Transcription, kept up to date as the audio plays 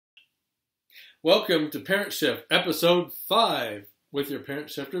Welcome to ParentShift, Episode 5, with your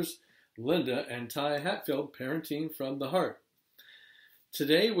Parent Shifters, Linda and Ty Hatfield, Parenting from the Heart.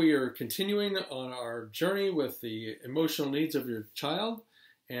 Today we are continuing on our journey with the emotional needs of your child,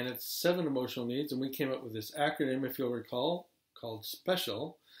 and it's 7 emotional needs, and we came up with this acronym, if you'll recall, called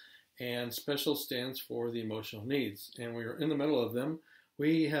SPECIAL, and SPECIAL stands for the emotional needs, and we are in the middle of them.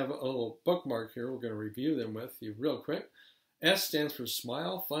 We have a little bookmark here we're going to review them with you real quick. S stands for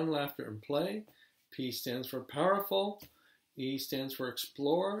smile, fun, laughter, and play. P stands for powerful. E stands for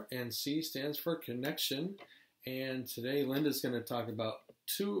explore. And C stands for connection. And today Linda's going to talk about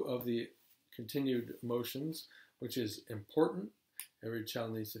 2 of the continued emotions, which is important. Every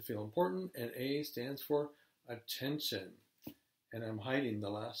child needs to feel important. And A stands for attention. And I'm hiding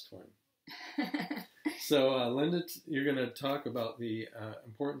the last one. So Linda, you're going to talk about the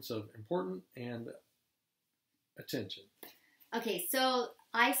importance of important and attention. Okay, so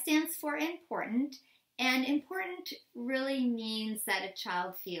I stands for important, and important really means that a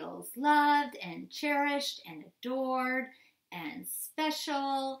child feels loved and cherished and adored and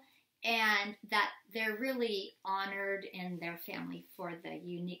special, and that they're really honored in their family for the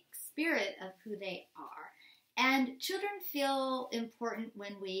unique spirit of who they are. And children feel important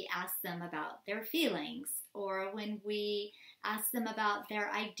when we ask them about their feelings, or when we ask them about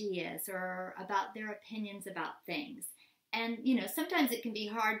their ideas or about their opinions about things. And, sometimes it can be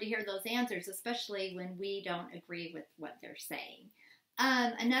hard to hear those answers, especially when we don't agree with what they're saying.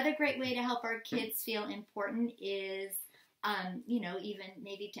 Another great way to help our kids feel important is, even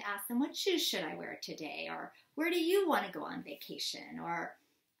maybe to ask them, what shoes should I wear today? Or where do you want to go on vacation? Or,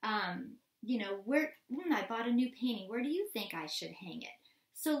 I bought a new painting. Where do you think I should hang it?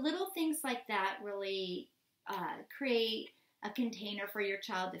 So little things like that really create a container for your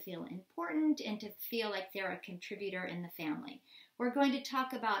child to feel important and to feel like they're a contributor in the family. We're going to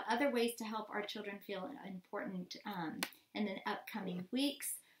talk about other ways to help our children feel important in the upcoming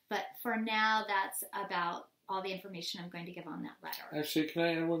weeks, but for now, that's about all the information I'm going to give on that letter. Actually, can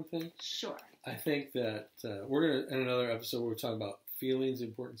I add one thing? Sure. I think that we're going to, in another episode, we're talking about feelings,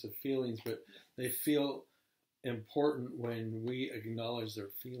 importance of feelings, but they feel important when we acknowledge their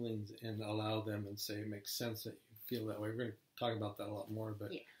feelings and allow them and say it makes sense that you feel that way. We're going to talk about that a lot more,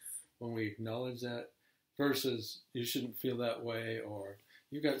 but yes. When we acknowledge that versus you shouldn't feel that way, or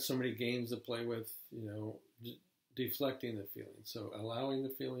you've got so many games to play with, deflecting the feeling. So allowing the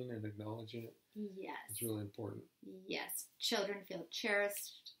feeling and acknowledging it is really important. Yes. Children feel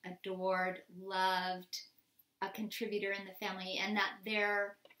cherished, adored, loved, a contributor in the family, and that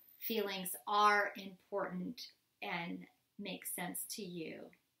their feelings are important and make sense to you,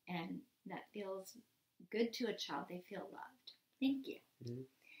 and that feels good to a child. They feel loved. Thank you. Mm-hmm.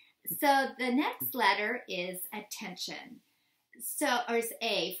 So the next letter is attention. Or is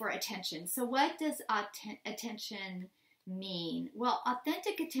A for attention. So what does attention mean? Well,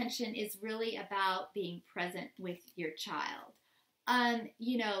 authentic attention is really about being present with your child.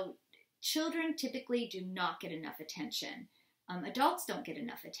 Children typically do not get enough attention. Adults don't get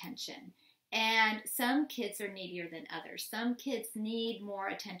enough attention. And some kids are needier than others. Some kids need more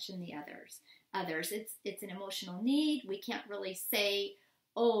attention than others. It's an emotional need. We can't really say,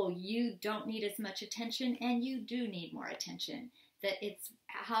 oh, you don't need as much attention and you do need more attention. That it's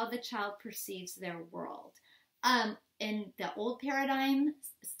how the child perceives their world. In the old paradigm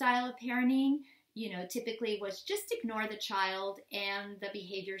style of parenting, typically was just ignore the child and the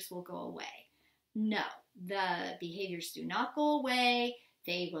behaviors will go away. No, the behaviors do not go away.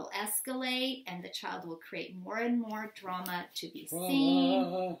 They will escalate, and the child will create more and more drama to be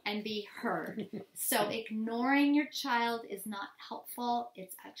seen and be heard. So ignoring your child is not helpful.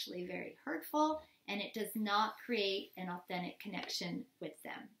 It's actually very hurtful, and it does not create an authentic connection with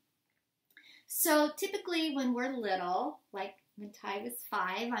them. So typically when we're little, like when Ty was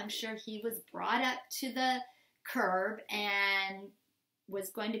 5, I'm sure he was brought up to the curb and was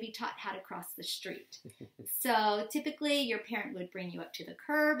going to be taught how to cross the street. So typically your parent would bring you up to the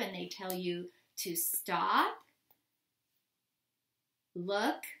curb and they tell you to stop,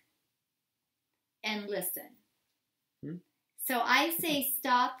 look, and listen. So I say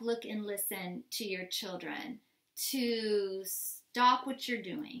stop, look, and listen to your children to stop what you're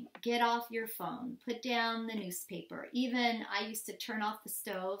doing. Get off your phone. Put down the newspaper. Even I used to turn off the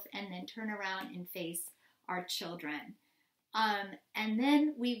stove and then turn around and face our children. And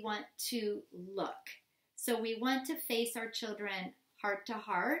then we want to look. So we want to face our children heart to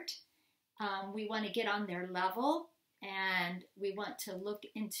heart. We want to get on their level and we want to look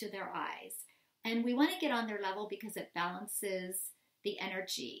into their eyes. And we want to get on their level because it balances the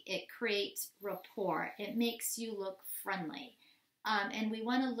energy. It creates rapport. It makes you look friendly. And we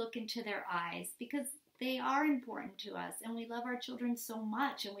want to look into their eyes because they are important to us, and we love our children so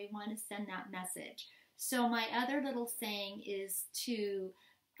much, and we want to send that message. So my other little saying is to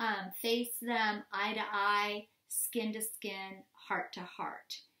face them eye to eye, skin to skin, heart to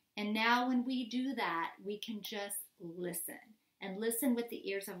heart. And now when we do that, we can just listen, and listen with the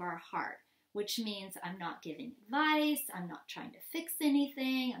ears of our heart, which means I'm not giving advice, I'm not trying to fix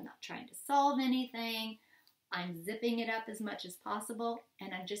anything, I'm not trying to solve anything. I'm zipping it up as much as possible,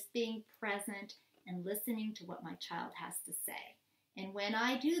 and I'm just being present and listening to what my child has to say. And when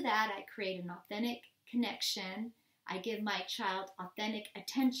I do that, I create an authentic connection. I give my child authentic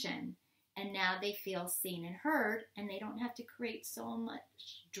attention, and now they feel seen and heard, and they don't have to create so much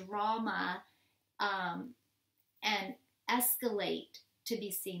drama and escalate to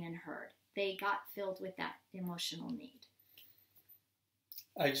be seen and heard. They got filled with that emotional need.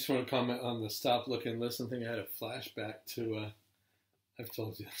 I just want to comment on the stop, look, and listen thing. I had a flashback to, I've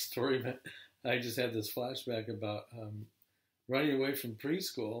told you the story, but I just had this flashback about running away from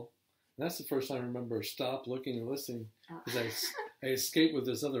preschool. And that's the first time I remember stop, looking, and listening. Because I escaped with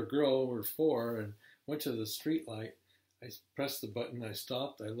this other girl, we were 4, and went to the street light. I pressed the button, I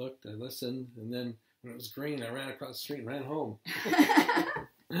stopped, I looked, I listened, and then when it was green, I ran across the street and ran home.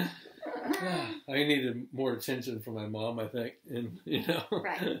 I needed more attention from my mom, I think, and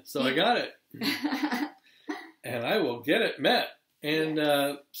right. So I got it, and I will get it met.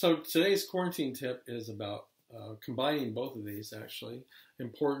 And so today's quarantine tip is about combining both of these, actually,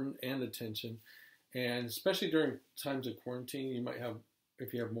 important and attention, and especially during times of quarantine, you might have,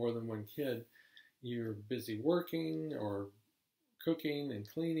 if you have more than one kid, you're busy working or cooking and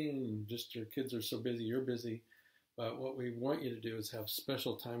cleaning, and just your kids are so busy, you're busy. But what we want you to do is have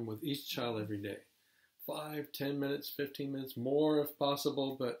special time with each child every day. 5, 10 minutes, 15 minutes, more if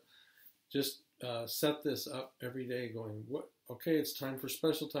possible, but just set this up every day going, okay, it's time for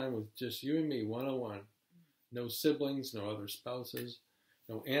special time with just you and me, one-on-one. No siblings, no other spouses,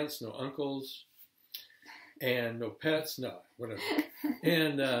 no aunts, no uncles, and no pets, no, whatever.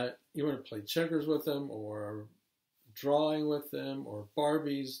 And you want to play checkers with them, or drawing with them, or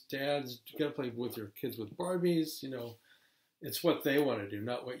Barbies. Dads, you got to play with your kids with Barbies. It's what they want to do,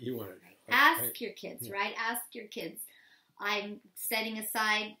 not what you want to do. Ask your kids, right? Ask your kids. I'm setting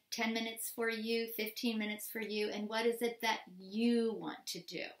aside 10 minutes for you, 15 minutes for you, and what is it that you want to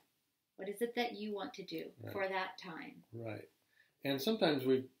do? What is it that you want to do for that time? Right. And sometimes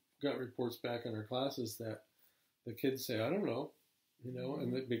we've got reports back in our classes that the kids say, I don't know,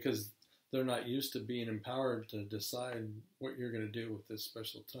 and because they're not used to being empowered to decide what you're going to do with this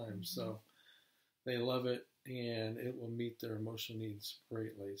special time. Mm-hmm. So they love it, and it will meet their emotional needs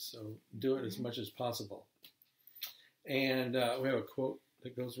greatly. So do it as much as possible. And we have a quote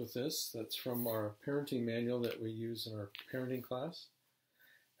that goes with this. That's from our parenting manual that we use in our parenting class.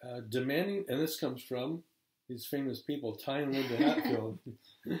 Demanding, and this comes from these famous people, Ty and Linda Hatfield,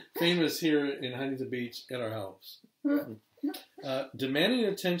 famous here in Huntington Beach at our house. Demanding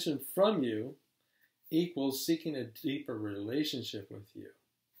attention from you equals seeking a deeper relationship with you.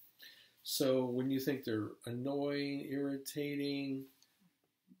 So when you think they're annoying, irritating,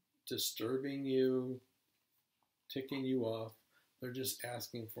 disturbing you, ticking you off, they're just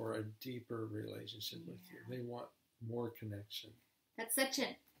asking for a deeper relationship with you. They want more connection. That's such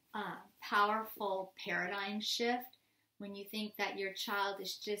a powerful paradigm shift when you think that your child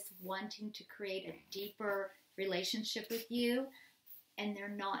is just wanting to create a deeper relationship with you, and they're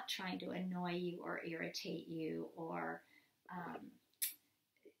not trying to annoy you or irritate you or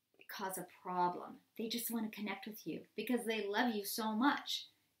cause a problem. They just want to connect with you because they love you so much.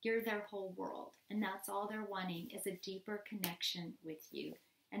 You're their whole world, and that's all they're wanting is a deeper connection with you,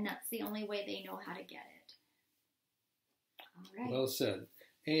 and that's the only way they know how to get it. All right. Well said.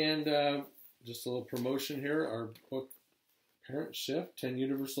 And just a little promotion here, our book, ParentShift, 10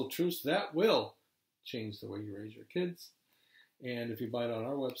 Universal Truths That Will Change the Way You Raise Your Kids. And if you buy it on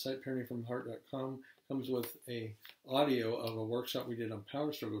our website, parentingfromtheheart.com, comes with a audio of a workshop we did on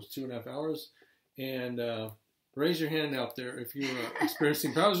power struggles, 2.5 hours. And raise your hand out there if you are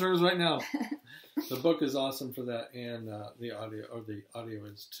experiencing power struggles right now. The book is awesome for that, and the audio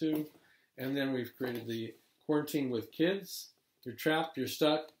is too. And then we've created the Quarantine with Kids. You're trapped, you're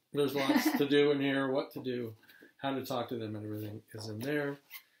stuck, there's lots to do in here, what to do, how to talk to them, and everything is in there.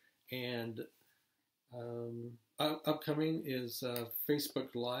 And upcoming is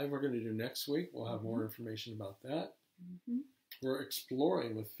Facebook Live we're going to do next week. We'll have more information about that. Mm-hmm. We're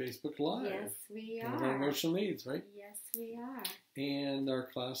exploring with Facebook Live. Yes, we are. Our emotional needs, right? Yes, we are. And our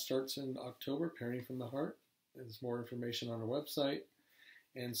class starts in October, Parenting from the Heart. There's more information on our website.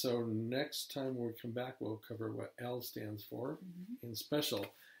 And so next time we come back, we'll cover what L stands for in special.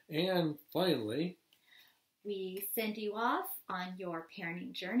 And finally, we send you off on your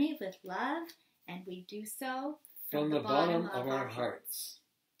parenting journey with love, and we do so from the bottom of our hearts.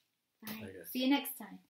 Bye. See you next time.